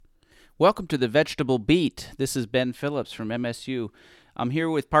Welcome to the Vegetable Beat. This is Ben Phillips from MSU. I'm here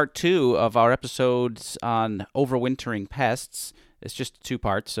with part 2 of our episodes on overwintering pests. It's just 2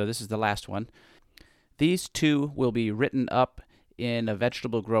 parts, so this is the last one. These 2 will be written up in a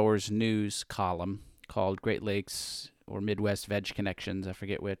vegetable growers news column called Great Lakes or Midwest Veg Connections, I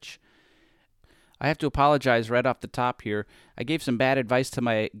forget which. I have to apologize right off the top here. I gave some bad advice to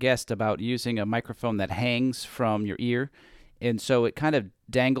my guest about using a microphone that hangs from your ear, and so it kind of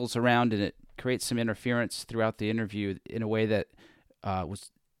dangles around and it creates some interference throughout the interview in a way that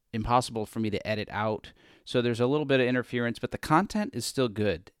was impossible for me to edit out. So there's a little bit of interference, but the content is still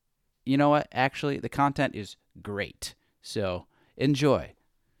good. You know what? Actually, the content is great. So enjoy.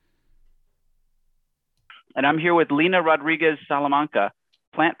 And I'm here with Lina Rodrigues-Salamanca,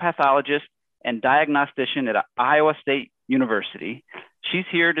 plant pathologist and diagnostician at Iowa State University. She's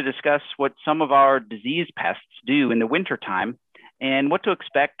here to discuss what some of our disease pests do in the wintertime and what to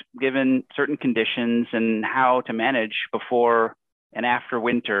expect given certain conditions and how to manage before and after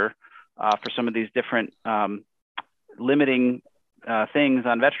winter for some of these different limiting things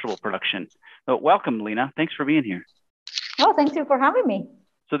on vegetable production. So welcome, Lina. Thanks for being here. Oh, thank you for having me.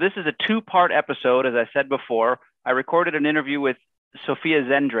 So this is a 2-part episode, as I said before. I recorded an interview with Sophia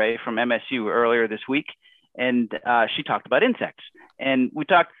Zendre from MSU earlier this week, and she talked about insects. And we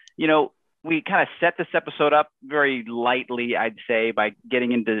talked, we kind of set this episode up very lightly, I'd say, by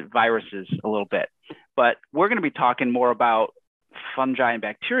getting into viruses a little bit. But we're going to be talking more about fungi and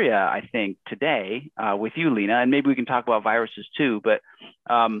bacteria, I think, today with you, Lina, and maybe we can talk about viruses too. But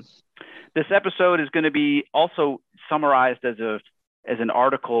this episode is going to be also summarized as an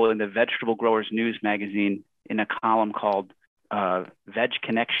article in the Vegetable Growers News magazine in a column called Veg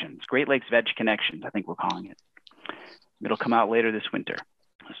Connections, Great Lakes Veg Connections, I think we're calling it. It'll come out later this winter.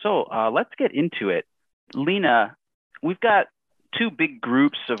 So let's get into it. Lina, we've got 2 big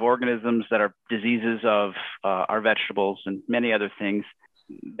groups of organisms that are diseases of our vegetables and many other things.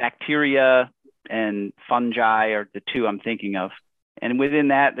 Bacteria and fungi are the 2 I'm thinking of. And within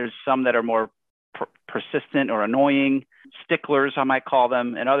that, there's some that are more persistent or annoying, sticklers, I might call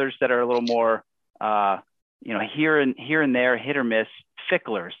them, and others that are a little more here and there, hit or miss,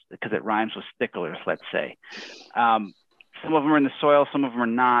 ficklers, because it rhymes with sticklers, let's say. Some of them are in the soil, some of them are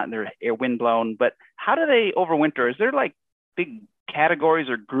not, they're windblown. But how do they overwinter? Is there like big categories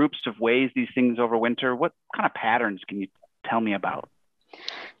or groups of ways these things overwinter? What kind of patterns can you tell me about?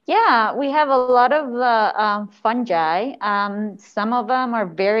 Yeah, we have a lot of fungi. Some of them are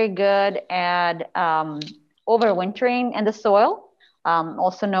very good at overwintering in the soil,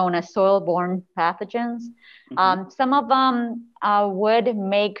 also known as soil-borne pathogens. Some of them would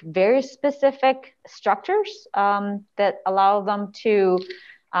make very specific structures that allow them to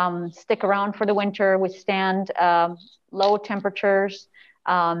stick around for the winter, withstand low temperatures,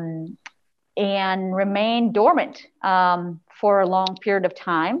 and remain dormant for a long period of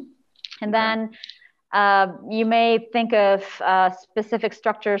time. And then you may think of specific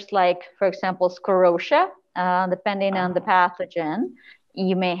structures like, for example, sclerotia, depending on the pathogen.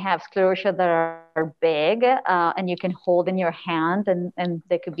 You may have sclerotia that are big and you can hold in your hand, and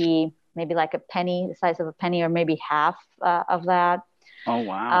they could be maybe like a penny, the size of a penny, or maybe half of that. Oh,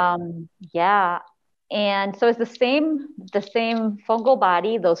 wow. Yeah. And so it's the same fungal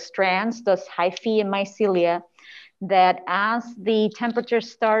body, those strands, those hyphae and mycelia, that as the temperatures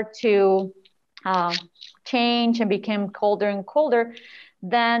start to change and become colder and colder,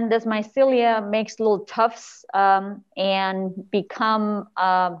 then this mycelia makes little tufts and become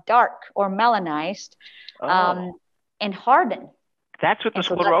dark or melanized and harden. That's what the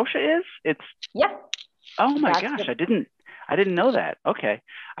sclerotia is? Yeah. Oh my gosh, I didn't know that. Okay.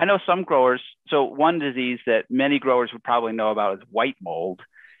 I know some growers, so one disease that many growers would probably know about is white mold.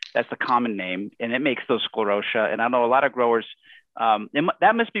 That's the common name, and it makes those sclerotia. And I know a lot of growers,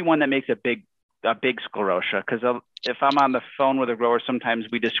 that must be one that makes a big sclerotia, because if I'm on the phone with a grower, sometimes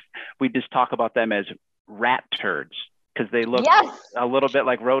we just talk about them as rat turds because they look a little bit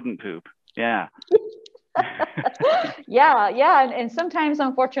like rodent poop. Yeah. Yeah. And sometimes,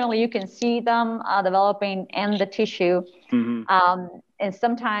 unfortunately, you can see them developing in the tissue. And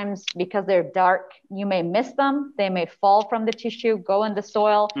sometimes because they're dark, you may miss them. They may fall from the tissue, go in the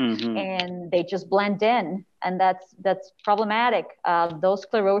soil, and they just blend in. And that's problematic. Those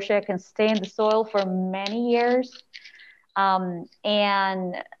sclerotia can stay in the soil for many years.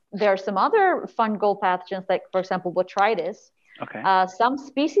 And there are some other fungal pathogens, like, for example, botrytis. Okay. Some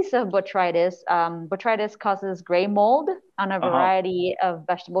species of botrytis causes gray mold on a variety of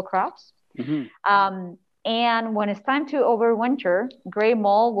vegetable crops. And when it's time to overwinter, gray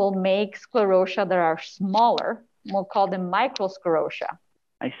mold will make sclerotia that are smaller. We'll call them microsclerotia.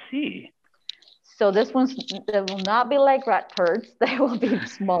 I see. So this one's, they will not be like rat turds. They will be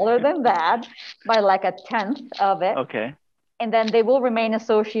smaller than that by like a tenth of it. Okay. And then they will remain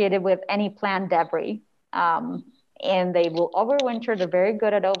associated with any plant debris. And they will overwinter. They're very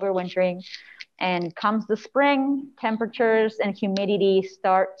good at overwintering. And comes the spring, temperatures and humidity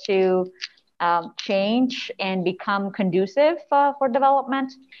start to change and become conducive for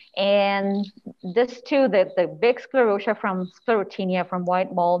development. And this too, the big sclerotia from sclerotinia from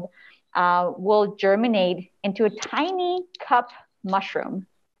white mold will germinate into a tiny cup mushroom,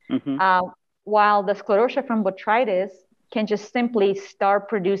 while the sclerotia from botrytis can just simply start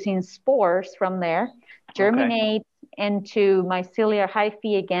producing spores from there, germinate into mycelia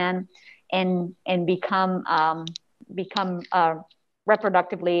hyphae again, and become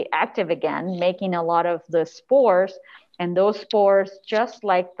reproductively active again, making a lot of the spores. And those spores, just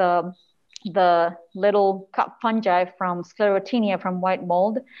like the little cup fungi from sclerotinia from white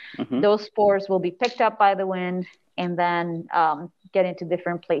mold, those spores will be picked up by the wind and then get into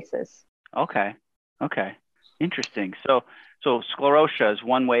different places. Okay. Interesting. So sclerotia is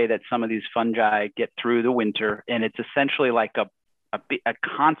one way that some of these fungi get through the winter, and it's essentially like a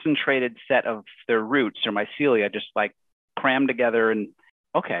concentrated set of their roots or mycelia just like crammed together. And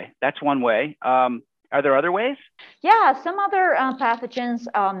okay, that's one way. Are there other ways? Yeah, some other pathogens,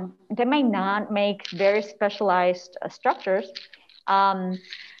 they may not make very specialized structures.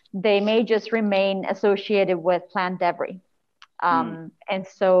 They may just remain associated with plant debris. And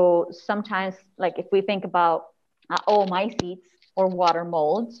so sometimes, like if we think about oomycetes or water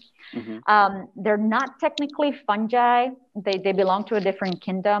molds, they're not technically fungi. They belong to a different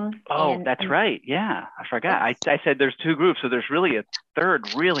kingdom. Oh, that's right. Yeah, I forgot. I said there's two groups, so there's really a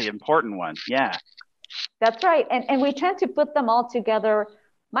third really important one. Yeah. That's right. And we tend to put them all together.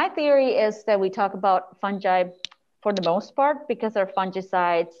 My theory is that we talk about fungi for the most part because our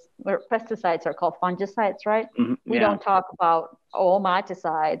fungicides or pesticides are called fungicides, right? We don't talk about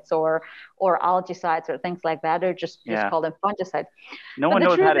miticides or algicides or things like that. They're just call them fungicides. No one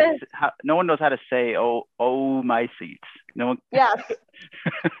knows how to say oomycetes. No one. Yes.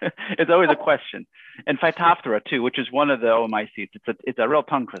 It's always a question. And Phytophthora too, which is one of the oomycetes. It's a real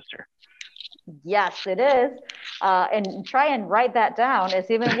tongue twister. Yes, it is. And try and write that down. It's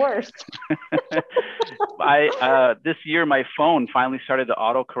even worse. This year, my phone finally started to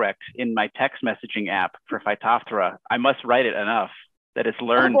autocorrect in my text messaging app for Phytophthora. I must write it enough that it's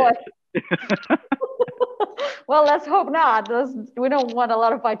learned it. Well, let's hope not. We don't want a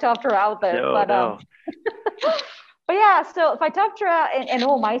lot of Phytophthora out there. No. But yeah, so Phytophthora and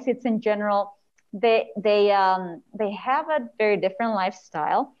oomycetes in general, they have a very different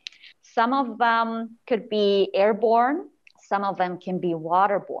lifestyle. Some of them could be airborne. Some of them can be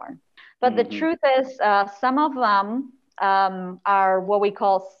waterborne. But the truth is, some of them are what we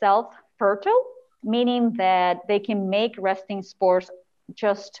call self-fertile, meaning that they can make resting spores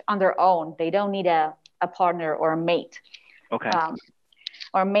just on their own. They don't need a partner or a mate. Okay.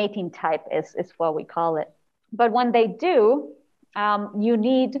 Or mating type is what we call it. But when they do, you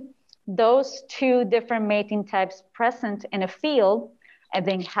need those two different mating types present in a field, and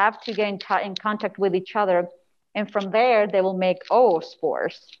they have to get in contact with each other. And from there, they will make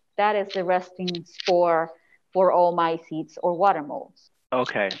oospores. That is the resting spore for oomycetes or water molds.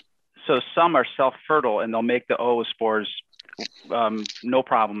 Okay. So some are self-fertile and they'll make the oospores no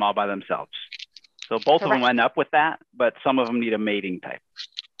problem all by themselves. So both of them end up with that, but some of them need a mating type.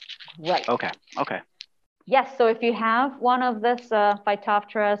 Right. Okay. Yes. So if you have one of these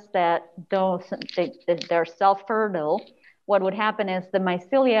Phytophthora that they're self-fertile, what would happen is the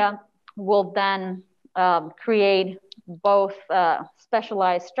mycelia will then create both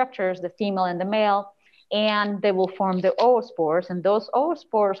specialized structures, the female and the male, and they will form the oospores, and those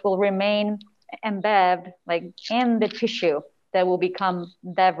oospores will remain embedded like in the tissue that will become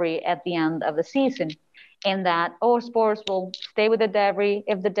debris at the end of the season. And that oospores will stay with the debris.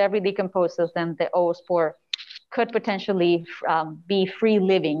 If the debris decomposes, then the oospore could potentially be free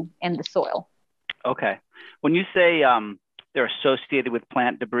living in the soil. Okay. When you say they're associated with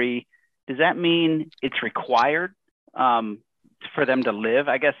plant debris, does that mean it's required for them to live?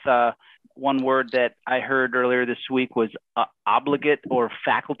 I guess one word that I heard earlier this week was obligate or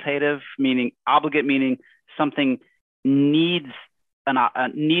facultative, meaning obligate meaning something needs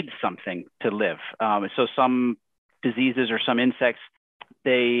something to live. So some diseases or some insects,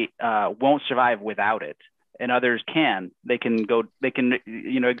 they won't survive without it, and others can. They can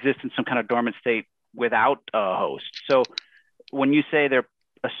exist in some kind of dormant state without a host. So when you say they're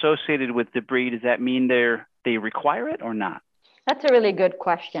associated with debris, does that mean they require it or not? That's a really good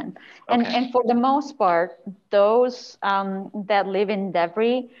question. Okay. And for the most part, those that live in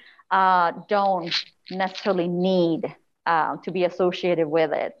debris don't necessarily need to be associated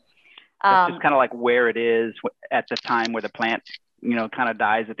with it. That's just kind of like where it is at the time where the plant, kind of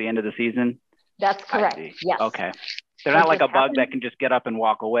dies at the end of the season. That's correct. I see. Yes. Okay. They're What not like a just bug happened? that can just get up and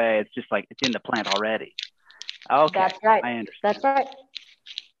walk away. It's just like it's in the plant already. Okay. That's right. I understand. That's right.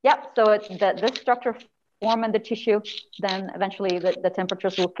 Yep. So this structure form in the tissue, then eventually the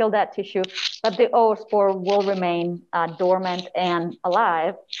temperatures will kill that tissue, but the oospore will remain dormant and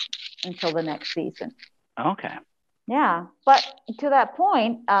alive until the next season. Okay. Yeah. But to that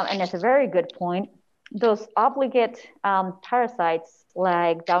point, and it's a very good point, those obligate parasites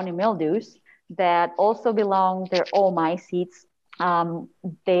like downy mildews that also belong, they're oomycetes.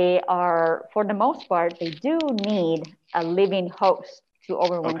 They are, for the most part, they do need a living host to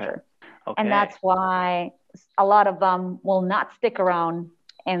overwinter. Okay. And that's why a lot of them will not stick around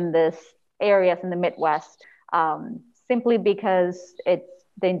in this areas in the Midwest, simply because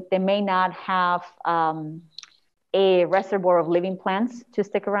they may not have a reservoir of living plants to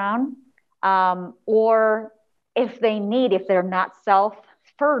stick around, or if they're not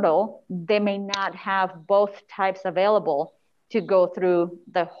self-fertile, they may not have both types available to go through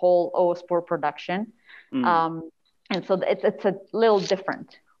the whole oospore production. And so it's a little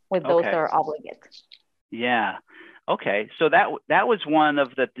different with those that are obligate. Yeah. Okay. So that was one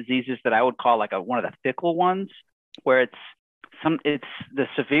of the diseases that I would call like one of the fickle ones, where it's the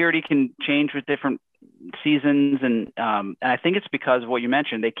severity can change with different seasons, and I think it's because of what you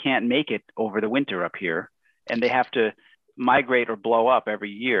mentioned. They can't make it over the winter up here, and they have to migrate or blow up every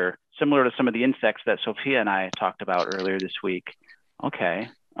year, similar to some of the insects that Sophia and I talked about earlier this week. Okay.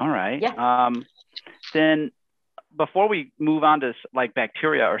 All right. Yeah. Then before we move on to like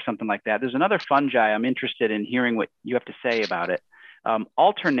bacteria or something like that, there's another fungi I'm interested in hearing what you have to say about it.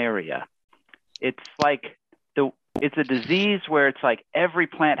 Alternaria. It's like it's a disease where it's like every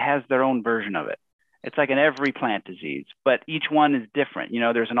plant has their own version of it. It's like an every plant disease, but each one is different.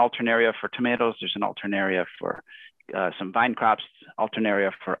 There's an alternaria for tomatoes. There's an alternaria for some vine crops,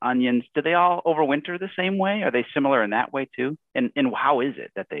 alternaria for onions. Do they all overwinter the same way? Are they similar in that way too? And how is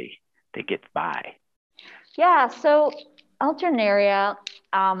it that they get by? Yeah, so alternaria,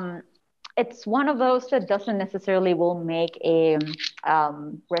 it's one of those that doesn't necessarily will make a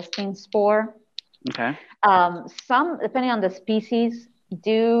resting spore. Okay. Some, depending on the species,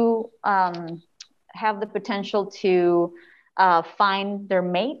 do have the potential to find their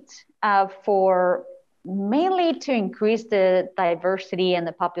mate for mainly to increase the diversity in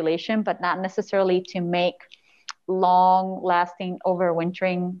the population, but not necessarily to make long-lasting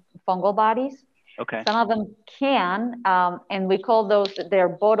overwintering fungal bodies. Okay. Some of them can, and we call those their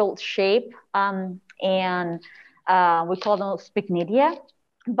bottle shape, and we call them spicnidia.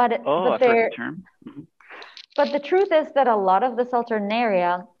 But I've heard the term. Mm-hmm. But the truth is that a lot of this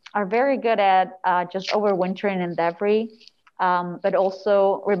alternaria are very good at just overwintering in debris, but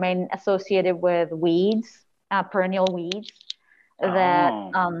also remain associated with weeds, perennial weeds that,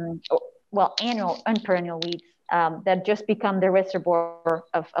 annual and perennial weeds that just become the reservoir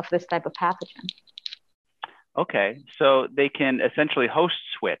of this type of pathogen. Okay, so they can essentially host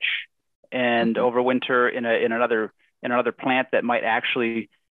switch and overwinter in another plant that might actually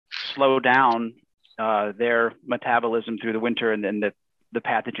slow down their metabolism through the winter, and then the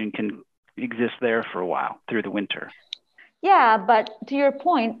pathogen can exist there for a while through the winter. Yeah, but to your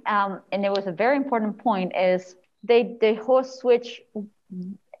point, and it was a very important point, is they host switch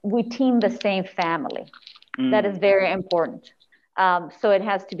within the same family. That is very important. So it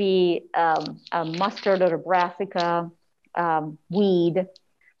has to be a mustard or a brassica weed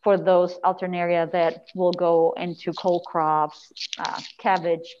for those alternaria that will go into cole crops,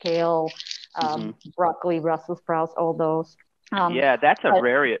 cabbage, kale, broccoli, Brussels sprouts, all those. That's a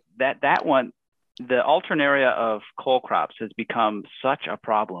rare. That one, the alternaria of cole crops has become such a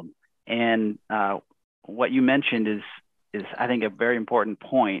problem. And what you mentioned is I think a very important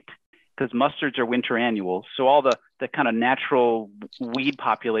point, because mustards are winter annuals. So all the kind of natural weed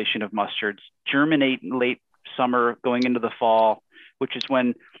population of mustards germinate in late summer going into the fall, which is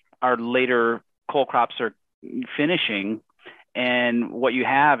when our later cole crops are finishing. And what you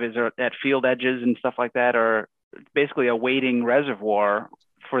have is at field edges and stuff like that are basically a waiting reservoir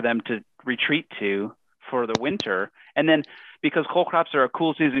for them to retreat to for the winter. And then because cole crops are a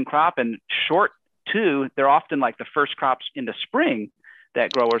cool season crop and short too, they're often like the first crops in the spring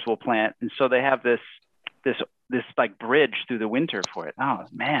that growers will plant. And so they have this like bridge through the winter for it. Oh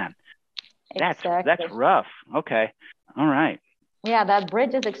man, that's rough. Okay. All right. Yeah, that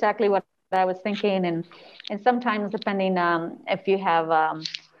bridge is exactly what I was thinking, and sometimes depending if you have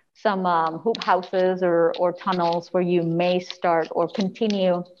some hoop houses or tunnels where you may start or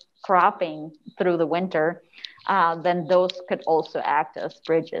continue cropping through the winter, then those could also act as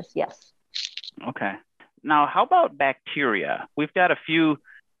bridges. Yes. Okay. Now, how about bacteria? We've got a few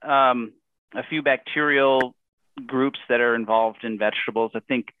bacterial groups that are involved in vegetables. I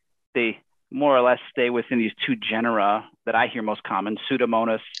think they more or less stay within these two genera that I hear most common: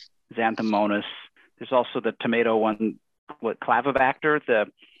 Pseudomonas, Xanthomonas. There's also the tomato one, Clavibacter,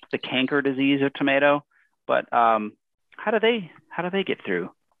 the canker disease of tomato. But how do they get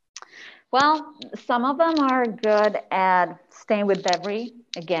through? Well, some of them are good at staying with debris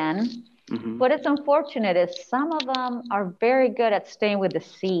again. Mm-hmm. What is unfortunate is some of them are very good at staying with the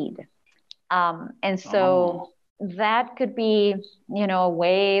seed. And so that could be, a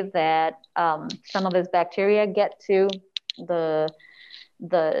way that some of these bacteria get to the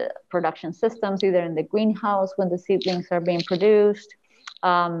production systems, either in the greenhouse when the seedlings are being produced,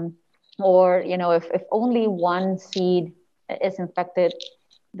 or, if only one seed is infected,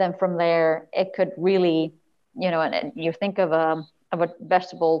 then from there, it could really, and you think of a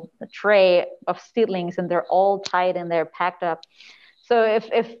vegetable tray of seedlings and they're all tied and they're packed up. So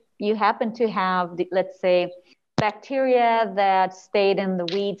if you happen to have, let's say, bacteria that stayed in the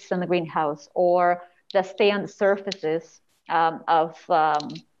weeds in the greenhouse or that stay on the surfaces of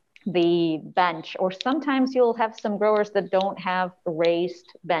the bench, or sometimes you'll have some growers that don't have raised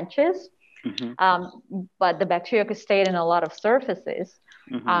benches, but the bacteria could stay in a lot of surfaces.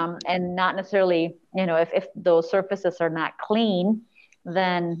 And not necessarily, if those surfaces are not clean,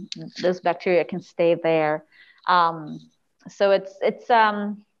 then those bacteria can stay there. So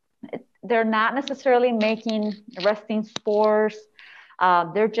they're not necessarily making resting spores.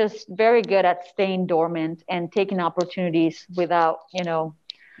 They're just very good at staying dormant and taking opportunities without,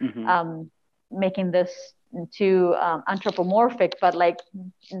 making this too anthropomorphic, but like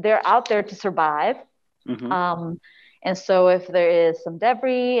they're out there to survive. And so if there is some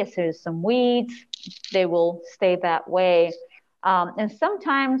debris, if there's some weeds, they will stay that way. And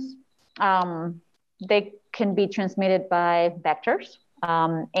sometimes they can be transmitted by vectors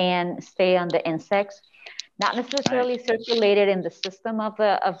and stay on the insects, not necessarily circulated in the system of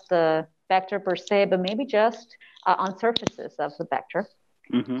the vector per se, but maybe just on surfaces of the vector.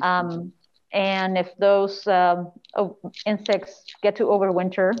 And if those insects get to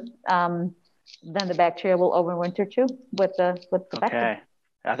overwinter, then the bacteria will overwinter too with the vector. Okay.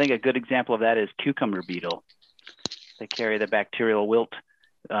 I think a good example of that is cucumber beetle. They carry the bacterial wilt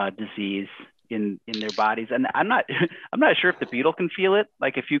disease in their bodies, and I'm not sure if the beetle can feel it.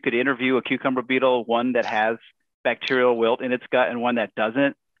 Like if you could interview a cucumber beetle, one that has bacterial wilt in its gut and one that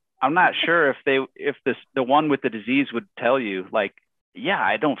doesn't, I'm not sure if the one with the disease would tell you, like, yeah,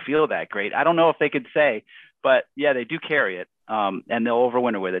 I don't feel that great. I don't know if they could say, but yeah, they do carry it, and they'll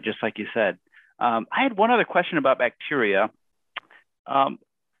overwinter with it, just like you said. I had one other question about bacteria. I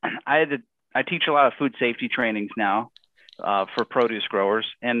teach a lot of food safety trainings now for produce growers,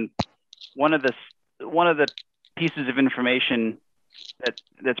 and one of the pieces of information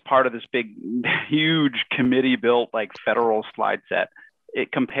that's part of this big, huge committee-built like federal slide set,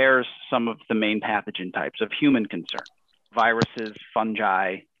 it compares some of the main pathogen types of human concern: viruses,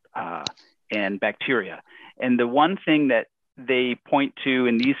 fungi, and bacteria. And the one thing that they point to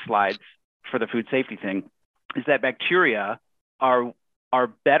in these slides for the food safety thing is that bacteria are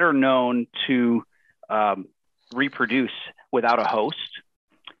better known to reproduce without a host.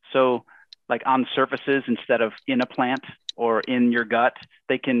 So like on surfaces instead of in a plant or in your gut,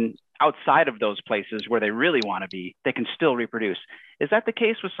 they can, outside of those places where they really want to be, they can still reproduce. Is that the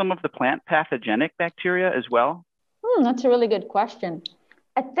case with some of the plant pathogenic bacteria as well? That's a really good question.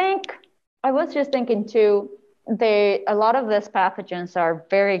 I think I was just thinking too, a lot of these pathogens are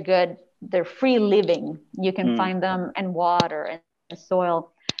very good. They're free living. You can find them in water and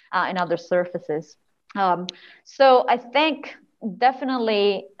soil and other surfaces. So I think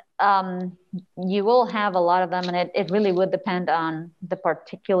definitely you will have a lot of them, and it really would depend on the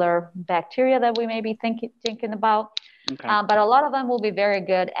particular bacteria that we may be thinking about. Okay. But a lot of them will be very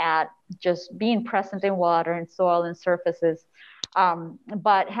good at just being present in water and soil and surfaces,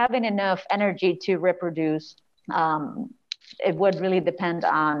 but having enough energy to reproduce, it would really depend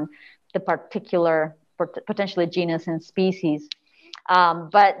on the particular potentially genus and species.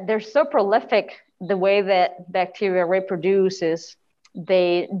 But they're so prolific, the way that bacteria reproduces,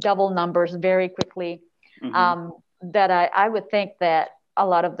 they double numbers very quickly, that I would think that a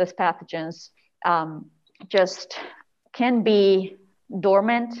lot of these pathogens just can be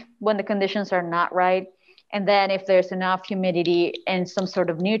dormant when the conditions are not right, And then if there's enough humidity and some sort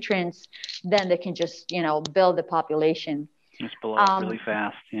of nutrients, then they can just, build the population. Just blow up really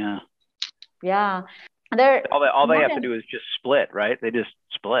fast. Yeah. Yeah. All they have to do is just split, right? They just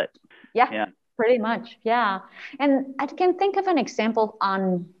split. Yeah. Pretty much. Yeah. And I can think of an example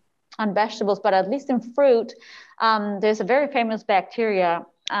on vegetables, but at least in fruit, there's a very famous bacteria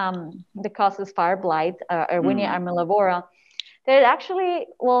that causes fire blight, Erwinia armillivora. They actually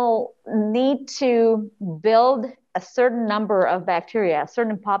will need to build a certain number of bacteria, a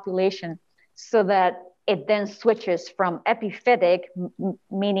certain population, so that it then switches from epiphytic,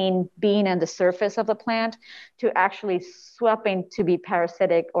 meaning being on the surface of the plant, to actually swapping to be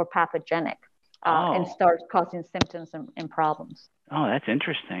parasitic or pathogenic, and start causing symptoms and problems. Oh, that's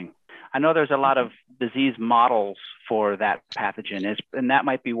interesting. I know there's a lot of disease models for that pathogen, and that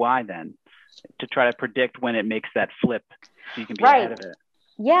might be why then, to try to predict when it makes that flip so you can be ahead of it.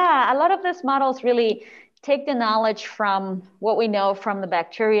 Yeah, a lot of these models really take the knowledge from what we know from the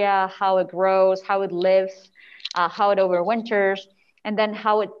bacteria, how it grows, how it lives, how it overwinters, and then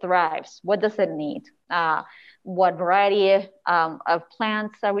how it thrives. What does it need? What variety of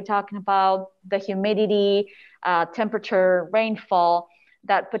plants are we talking about? The humidity, temperature, rainfall,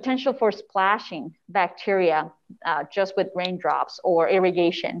 that potential for splashing bacteria just with raindrops or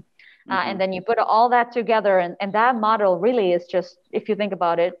irrigation. And then you put all that together, and that model really is just, if you think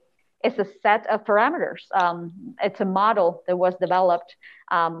about it, it's a set of parameters. It's a model that was developed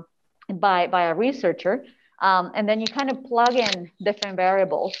by a researcher. And then you kind of plug in different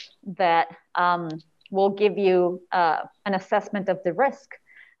variables that will give you an assessment of the risk.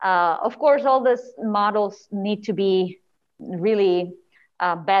 Of course, all these models need to be really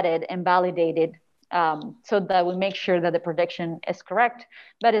vetted and validated, so that we make sure that the prediction is correct.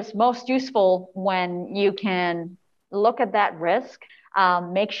 But it's most useful when you can look at that risk,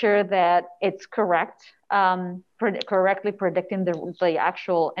 make sure that it's correct, correctly predicting the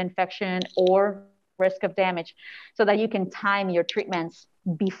actual infection or risk of damage, so that you can time your treatments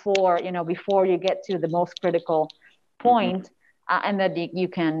before you get to the most critical point, and that you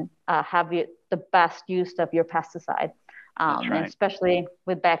can have the best use of your pesticide. That's right. And especially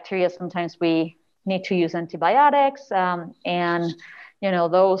with bacteria, sometimes we need to use antibiotics, and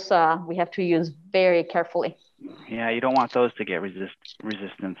those we have to use very carefully. Yeah, you don't want those to get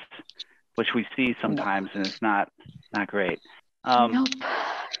resistance, which we see sometimes, and it's not great. Nope.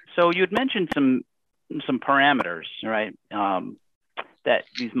 So you had mentioned some parameters, right, that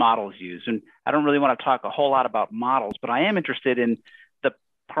these models use, and I don't really want to talk a whole lot about models, but I am interested in the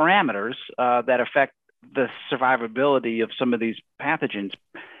parameters that affect the survivability of some of these pathogens.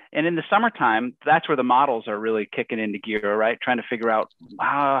 And in the summertime, that's where the models are really kicking into gear, right? Trying to figure out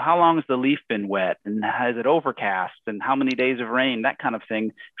how long has the leaf been wet, and has it overcast, and how many days of rain, that kind of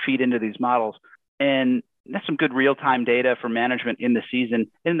thing feed into these models. And that's some good real-time data for management in the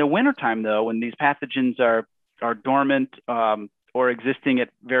season. In the wintertime, though, when these pathogens are dormant or existing at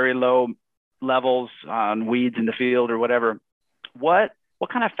very low levels on weeds in the field or whatever, what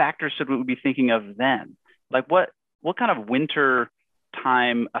kind of factors should we be thinking of then? Like what kind of winter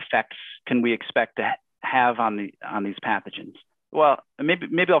time effects can we expect to have on these pathogens? Well,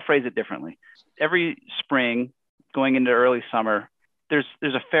 maybe I'll phrase it differently. Every spring going into early summer, there's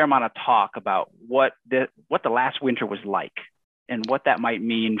a fair amount of talk about what the last winter was like and what that might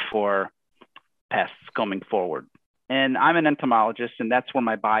mean for pests going forward. And I'm an entomologist, and that's where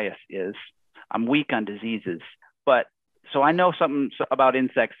my bias is. I'm weak on diseases, but so I know something about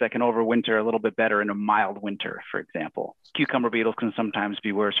insects that can overwinter a little bit better in a mild winter, for example. Cucumber beetles can sometimes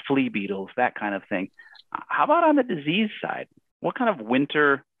be worse, flea beetles, that kind of thing. How about on the disease side? What kind of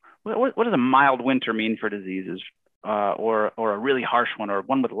winter, what does a mild winter mean for diseases, or a really harsh one, or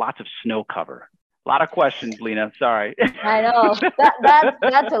one with lots of snow cover? A lot of questions, Lina, sorry. I know,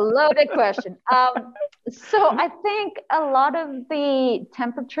 that's a loaded question. So I think a lot of the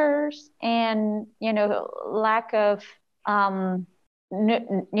temperatures and, lack of, the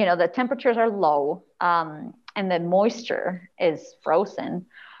temperatures are low, and the moisture is frozen.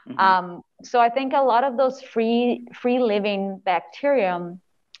 So I think a lot of those free living bacteria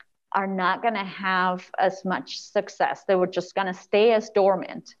are not going to have as much success. They were just going to stay as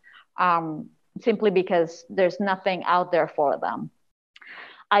dormant, simply because there's nothing out there for them.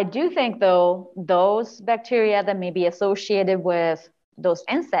 I do think, though, those bacteria that may be associated with those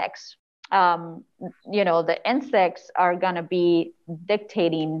insects, the insects are going to be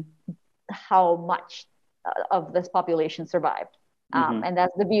dictating how much of this population survived. And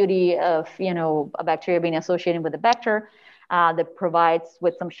that's the beauty of, a bacteria being associated with a vector that provides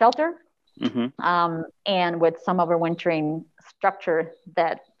with some shelter, and with some overwintering structure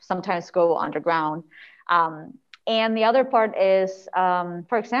that sometimes go underground. And the other part is,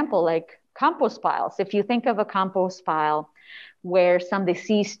 for example, like compost piles. If you think of a compost pile where some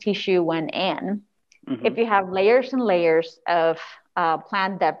diseased tissue went in, if you have layers and layers of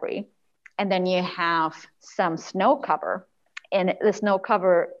plant debris, and then you have some snow cover, and the snow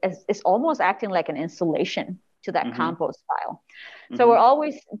cover is almost acting like an insulation to that compost pile. So we're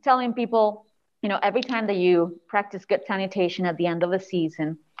always telling people, every time that you practice good sanitation at the end of the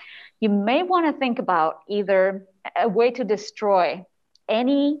season, you may want to think about either a way to destroy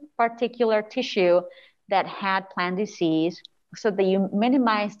any particular tissue that had plant disease so that you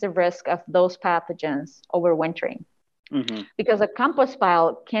minimize the risk of those pathogens overwintering. Because a compost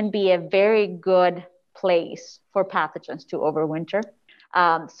pile can be a very good place for pathogens to overwinter.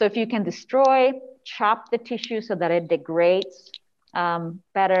 So if you can chop the tissue so that it degrades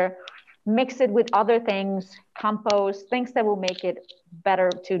better, mix it with other things, compost, things that will make it better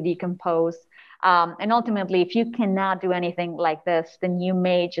to decompose. And ultimately, if you cannot do anything like this, then you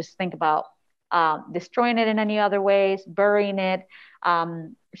may just think about destroying it in any other ways, burying it.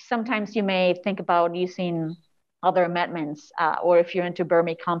 Sometimes you may think about using other amendments, or if you're into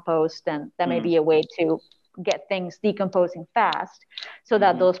vermicompost, then that may be a way to get things decomposing fast so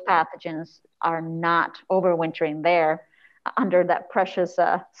that those pathogens are not overwintering there under that precious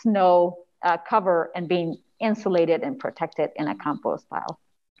snow cover and being insulated and protected in a compost pile.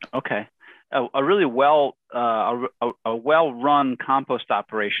 Okay. A really well-run compost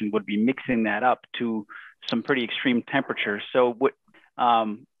operation would be mixing that up to some pretty extreme temperatures. So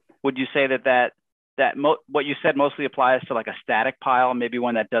would you say that what you said mostly applies to like a static pile, maybe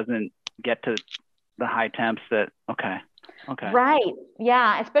one that doesn't get to the high temps okay. Right.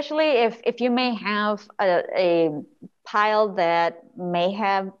 Yeah. Especially if you may have a pile that may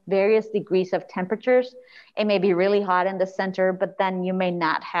have various degrees of temperatures. It may be really hot in the center, but then you may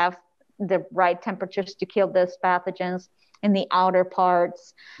not have the right temperatures to kill those pathogens in the outer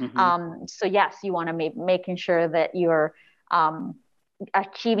parts. So yes, you want to making sure that you're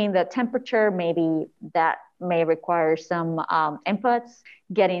achieving the temperature. Maybe that may require some inputs,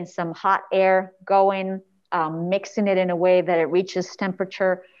 getting some hot air going, mixing it in a way that it reaches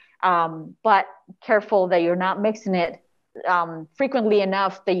temperature, but careful that you're not mixing it frequently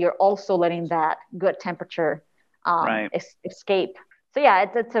enough that you're also letting that good temperature escape. So yeah,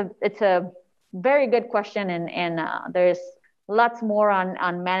 it's a very good question, and there's lots more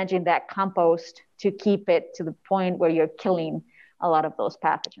on managing that compost to keep it to the point where you're killing a lot of those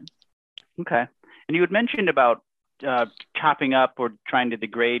pathogens. Okay. And you had mentioned about chopping up or trying to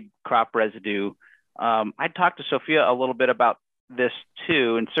degrade crop residue. I talked to Sophia a little bit about this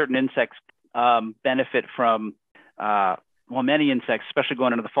too, and certain insects benefit from, many insects, especially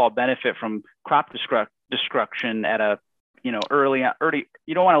going into the fall, benefit from crop destruction at a, early.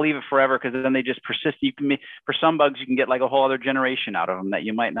 You don't want to leave it forever because then they just persist. For some bugs, you can get like a whole other generation out of them that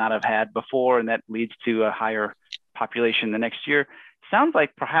you might not have had before, and that leads to a higher population the next year. Sounds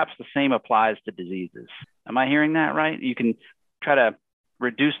like perhaps the same applies to diseases. Am I hearing that right? You can try to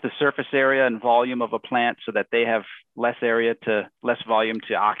reduce the surface area and volume of a plant so that they have less volume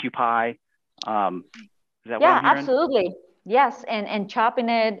to occupy. Is that what I'm hearing? Absolutely. Yes. And chopping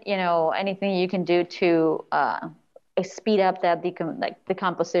it, anything you can do to speed up that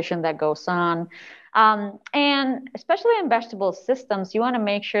decomposition that goes on. And especially in vegetable systems, you want to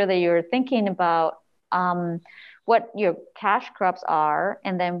make sure that you're thinking about what your cash crops are,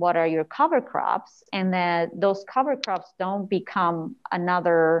 and then what are your cover crops, and that those cover crops don't become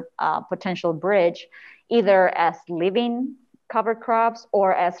another potential bridge, either as living cover crops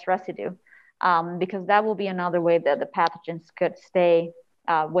or as residue, because that will be another way that the pathogens could stay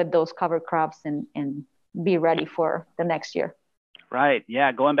with those cover crops and be ready for the next year. Right.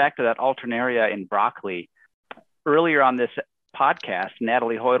 Yeah. Going back to that alternaria in broccoli, earlier on this podcast,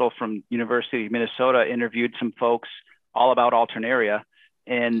 Natalie Hoytel from University of Minnesota interviewed some folks all about alternaria.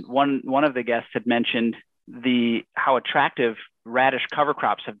 And one of the guests had mentioned how attractive radish cover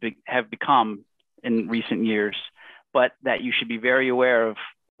crops have become in recent years, but that you should be very aware of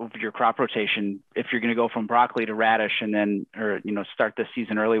your crop rotation if you're going to go from broccoli to radish and then, start the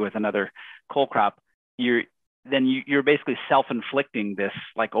season early with another cole crop. You're basically self-inflicting this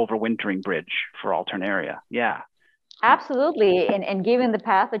like overwintering bridge for alternaria. Yeah. Absolutely. And giving the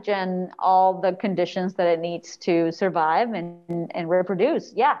pathogen all the conditions that it needs to survive and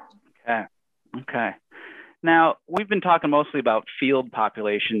reproduce. Yeah. Okay. Now, we've been talking mostly about field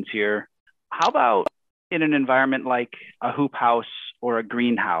populations here. How about in an environment like a hoop house or a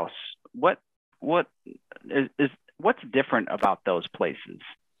greenhouse? What's different about those places?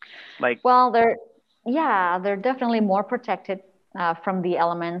 Well, they're definitely more protected. from the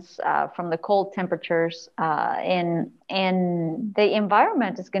elements, from the cold temperatures, and the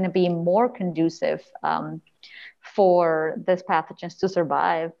environment is going to be more conducive for these pathogens to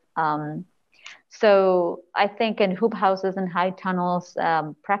survive. So I think in hoop houses and high tunnels,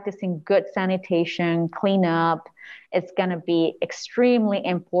 practicing good sanitation, cleanup, is going to be extremely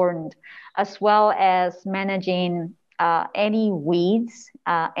important, as well as managing any weeds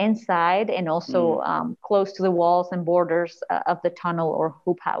inside and also close to the walls and borders of the tunnel or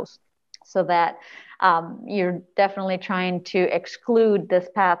hoop house, so that you're definitely trying to exclude these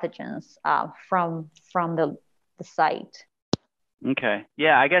pathogens from the site. Okay.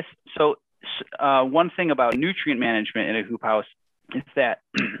 Yeah, I guess so. One thing about nutrient management in a hoop house is that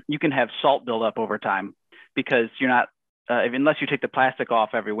you can have salt buildup over time, because you're not, unless you take the plastic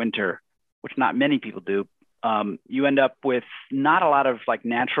off every winter, which not many people do, you end up with not a lot of like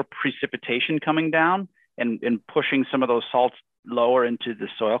natural precipitation coming down and pushing some of those salts lower into the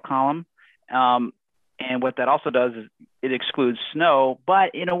soil column. And what that also does is it excludes snow,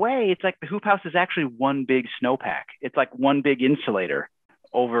 but in a way, it's like the hoop house is actually one big snowpack. It's like one big insulator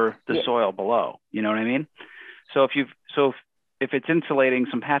over the soil below. You know what I mean? So if it's insulating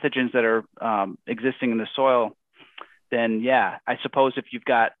some pathogens that are existing in the soil, then yeah, I suppose if you've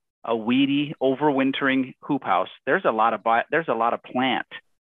got a weedy, overwintering hoop house, there's a lot of plant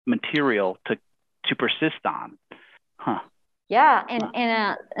material to persist on. Huh. Yeah,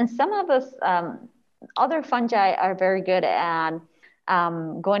 and some of us other fungi are very good at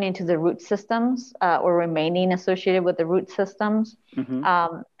going into the root systems or remaining associated with the root systems.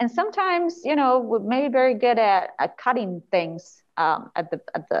 And sometimes, we're maybe very good at cutting things at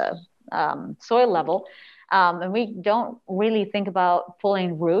the soil level. And we don't really think about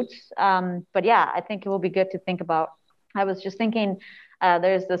pulling roots. But yeah, I think it will be good to think about. I was just thinking,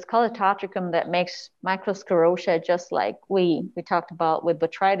 there's this Calotropicum that makes microsclerotia, just like we talked about with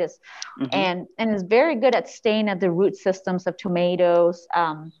botrytis, and is very good at staying at the root systems of tomatoes,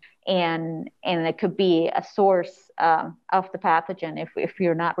 and it could be a source of the pathogen if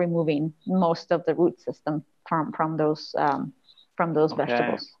you're not removing most of the root system from those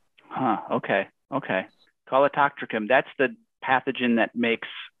vegetables. Okay. Calotropicum, that's the pathogen that makes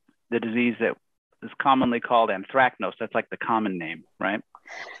the disease that is commonly called anthracnose. That's like the common name, right?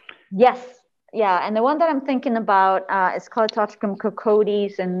 Yes. Yeah. And the one that I'm thinking about is Calotropicum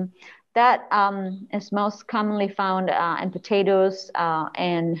cocodes, and that is most commonly found in potatoes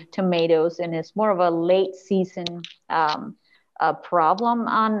and tomatoes, and it's more of a late season problem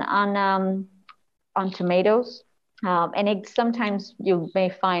on tomatoes. And sometimes you may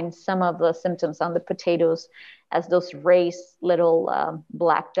find some of the symptoms on the potatoes as those raised little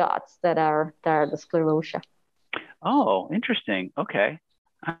black dots that are the sclerotia. Oh, interesting. Okay.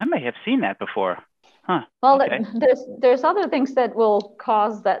 I may have seen that before. Huh. Well, okay. there's other things that will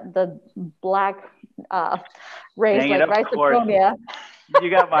cause the black raised, like rhizochromia. You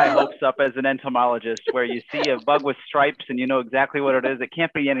got my hopes up as an entomologist, where you see a bug with stripes and you know exactly what it is. It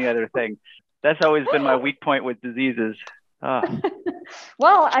can't be any other thing. That's always been my weak point with diseases.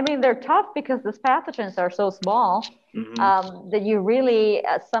 Well, I mean, they're tough because these pathogens are so small that you really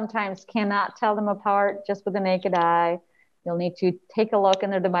sometimes cannot tell them apart just with the naked eye. You'll need to take a look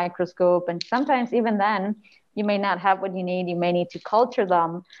under the microscope. And sometimes even then, you may not have what you need. You may need to culture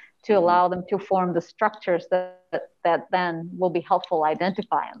them to allow them to form the structures that then will be helpful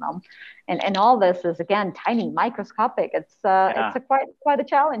identifying them. And all this is, again, tiny, microscopic. It's quite a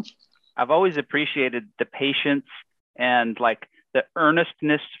challenge. I've always appreciated the patience and like the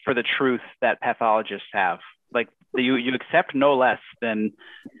earnestness for the truth that pathologists have. Like you accept no less than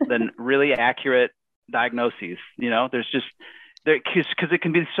really accurate diagnoses. There's just because it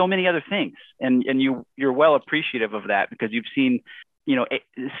can be so many other things, and you're well appreciative of that because you've seen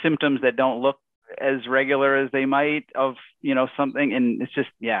symptoms that don't look as regular as they might of something, and it's just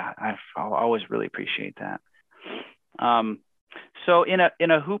I'll always really appreciate that. So in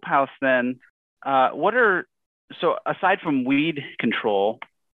a hoop house, then, so aside from weed control,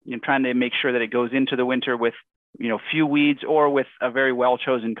 trying to make sure that it goes into the winter with, few weeds or with a very well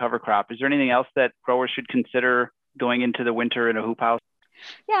chosen cover crop, is there anything else that growers should consider going into the winter in a hoop house?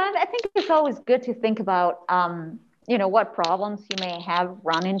 Yeah, I think it's always good to think about, what problems you may have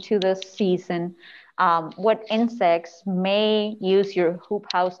run into this season, what insects may use your hoop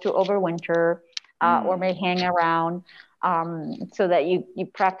house to overwinter or may hang around. So that you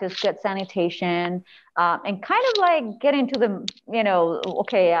practice good sanitation and kind of like get into the,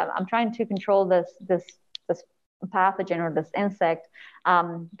 okay, I'm trying to control this pathogen or this insect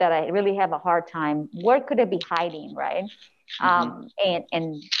that I really have a hard time. Where could it be hiding, right?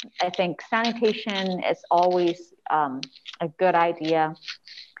 And I think sanitation is always a good idea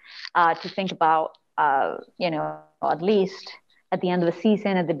to think about, at least at the end of the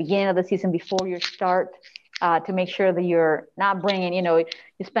season, at the beginning of the season, before you start, to make sure that you're not bringing, you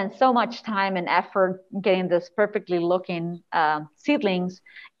spend so much time and effort getting this perfectly looking seedlings,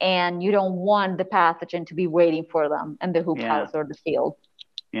 and you don't want the pathogen to be waiting for them in the hoop house or the field.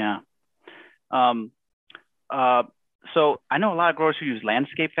 Yeah. So I know a lot of growers who use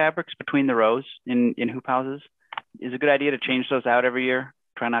landscape fabrics between the rows in hoop houses. Is it a good idea to change those out every year?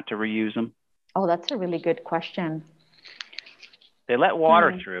 Try not to reuse them. Oh, that's a really good question. They let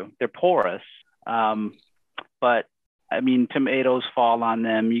water through. They're porous. But I mean, tomatoes fall on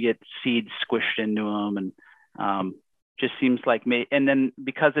them. You get seeds squished into them, and just seems like and then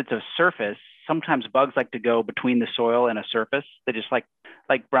because it's a surface, sometimes bugs like to go between the soil and a surface. They just like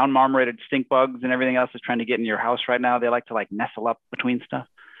brown marmorated stink bugs and everything else is trying to get in your house right now. They like to nestle up between stuff.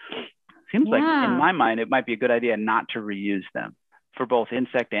 Seems like in my mind, it might be a good idea not to reuse them for both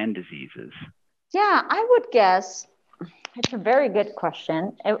insect and diseases. Yeah, I would guess it's a very good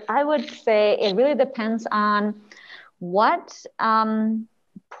question. I would say it really depends on what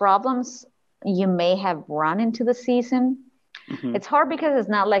problems you may have run into the season. Mm-hmm. It's hard because it's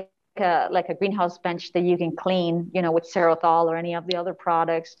not like a greenhouse bench that you can clean, with Cerothol or any of the other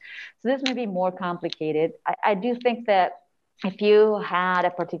products. So this may be more complicated. I do think that if you had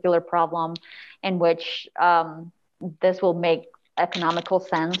a particular problem in which this will make economical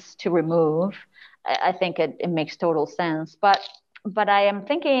sense to remove, I think it makes total sense. But I am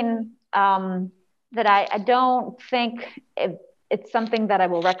thinking that I don't think it's something that I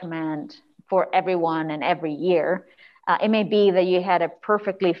will recommend for everyone and every year. It may be that you had a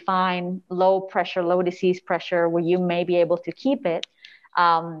perfectly fine, low pressure, low disease pressure where you may be able to keep it.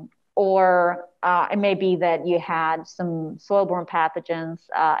 Or it may be that you had some soil-borne pathogens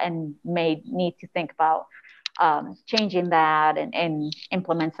and may need to think about changing that and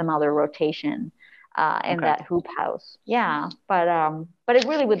implement some other rotation in that hoop house. Yeah, but it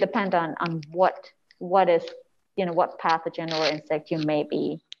really would depend on what is, what pathogen or insect you may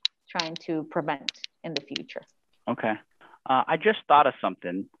be trying to prevent in the future. Okay. I just thought of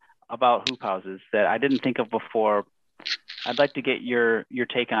something about hoop houses that I didn't think of before. I'd like to get your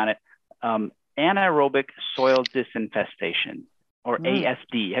take on it. Anaerobic soil disinfestation, or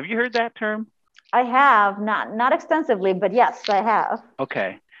ASD. Have you heard that term? I have, not extensively, but yes, I have.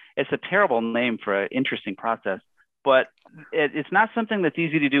 Okay. It's a terrible name for an interesting process, but it's not something that's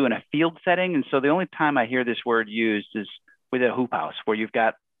easy to do in a field setting. And so the only time I hear this word used is with a hoop house, where you've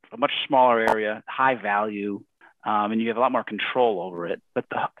got a much smaller area, high value, and you have a lot more control over it. But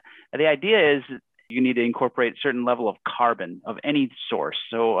the idea is you need to incorporate a certain level of carbon of any source.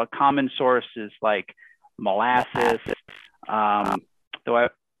 So a common source is like molasses. Though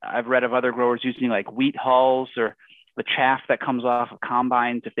I've read of other growers using like wheat hulls or the chaff that comes off of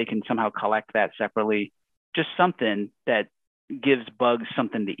combines, if they can somehow collect that separately, just something that gives bugs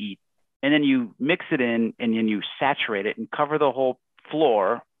something to eat. And then you mix it in and then you saturate it and cover the whole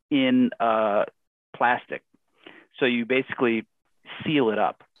floor in plastic. So you basically seal it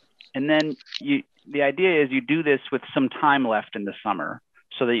up. And then the idea is you do this with some time left in the summer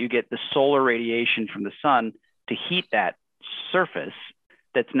so that you get the solar radiation from the sun to heat that surface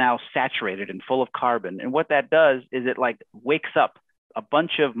that's now saturated and full of carbon. And what that does is it wakes up a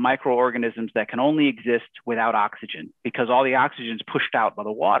bunch of microorganisms that can only exist without oxygen because all the oxygen is pushed out by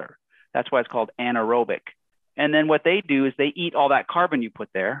the water. That's why it's called anaerobic. And then what they do is they eat all that carbon you put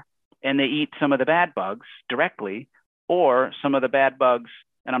there, and they eat some of the bad bugs directly, or some of the bad bugs,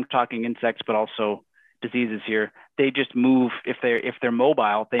 and I'm talking insects, but also diseases here. They just move, if they're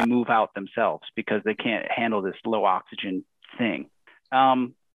mobile, they move out themselves because they can't handle this low oxygen thing.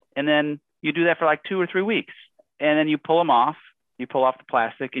 And then you do that for 2 or 3 weeks, and then you pull them off. You pull off the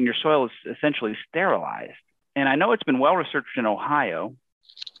plastic, and your soil is essentially sterilized. And I know it's been well researched in Ohio.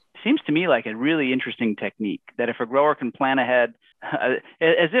 Seems to me like a really interesting technique that if a grower can plan ahead,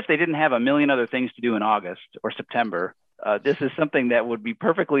 as if they didn't have a million other things to do in August or September, this is something that would be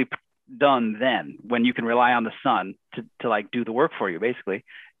perfectly done then, when you can rely on the sun to do the work for you, basically.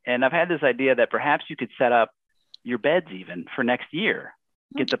 And I've had this idea that perhaps you could set up your beds even for next year,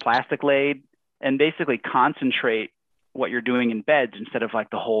 get the plastic laid, and basically concentrate what you're doing in beds instead of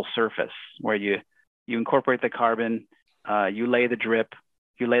the whole surface, where you incorporate the carbon, you lay the drip,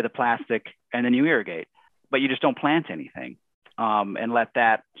 you lay the plastic, and then you irrigate, but you just don't plant anything, and let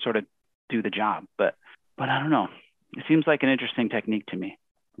that sort of do the job. But I don't know. It seems like an interesting technique to me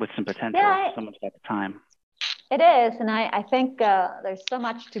with some potential if someone's got the time. It is. And I think there's so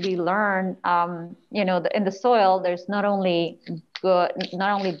much to be learned. In the soil, there's not only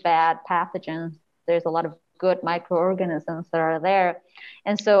bad pathogens, there's a lot of good microorganisms that are there.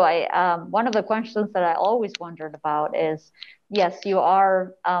 And so one of the questions that I always wondered about is, yes, you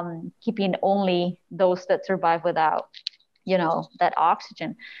are keeping only those that survive without, that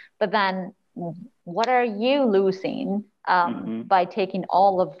oxygen, but then what are you losing by taking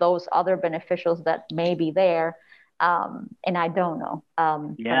all of those other beneficials that may be there? And I don't know.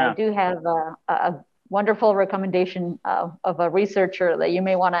 But I do have a wonderful recommendation of a researcher that you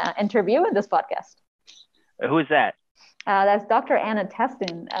may want to interview in this podcast. Who is that? That's Dr. Anna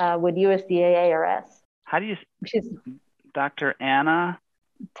Teston with USDA ARS. How do you? She's Dr. Anna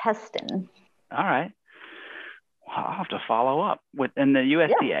Teston. All right. I'll have to follow up in the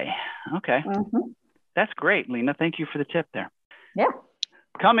USDA. Yeah. Okay. That's great, Lina. Thank you for the tip there. Yeah.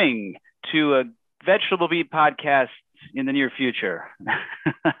 Coming to a vegetable beet podcast in the near future.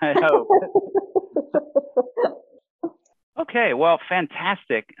 I hope. Okay. Well,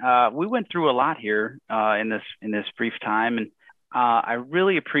 fantastic. We went through a lot here in this brief time, and I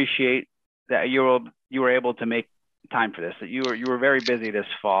really appreciate that you were able to make time for this. That you were very busy this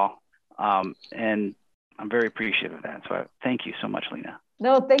fall, and I'm very appreciative of that. So thank you so much, Lina.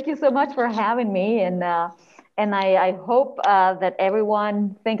 No, thank you so much for having me. And I hope that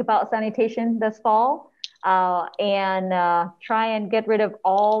everyone think about sanitation this fall and try and get rid of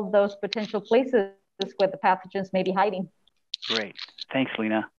all those potential places where the pathogens may be hiding. Great. Thanks,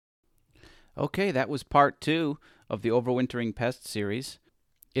 Lina. Okay, that was part 2 of the Overwintering Pests series.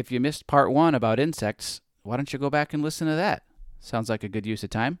 If you missed part 1 about insects, why don't you go back and listen to that? Sounds like a good use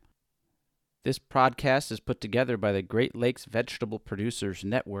of time. This podcast is put together by the Great Lakes Vegetable Producers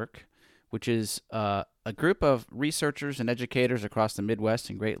Network, which is a group of researchers and educators across the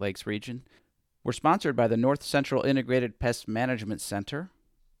Midwest and Great Lakes region. We're sponsored by the North Central Integrated Pest Management Center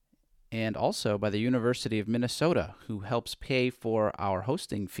and also by the University of Minnesota, who helps pay for our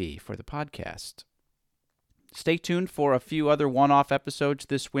hosting fee for the podcast. Stay tuned for a few other one-off episodes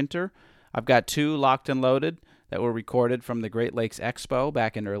this winter. I've got 2 locked and loaded that were recorded from the Great Lakes Expo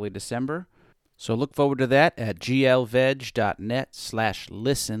back in early December. So look forward to that at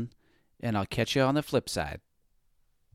glveg.net/listen, and I'll catch you on the flip side.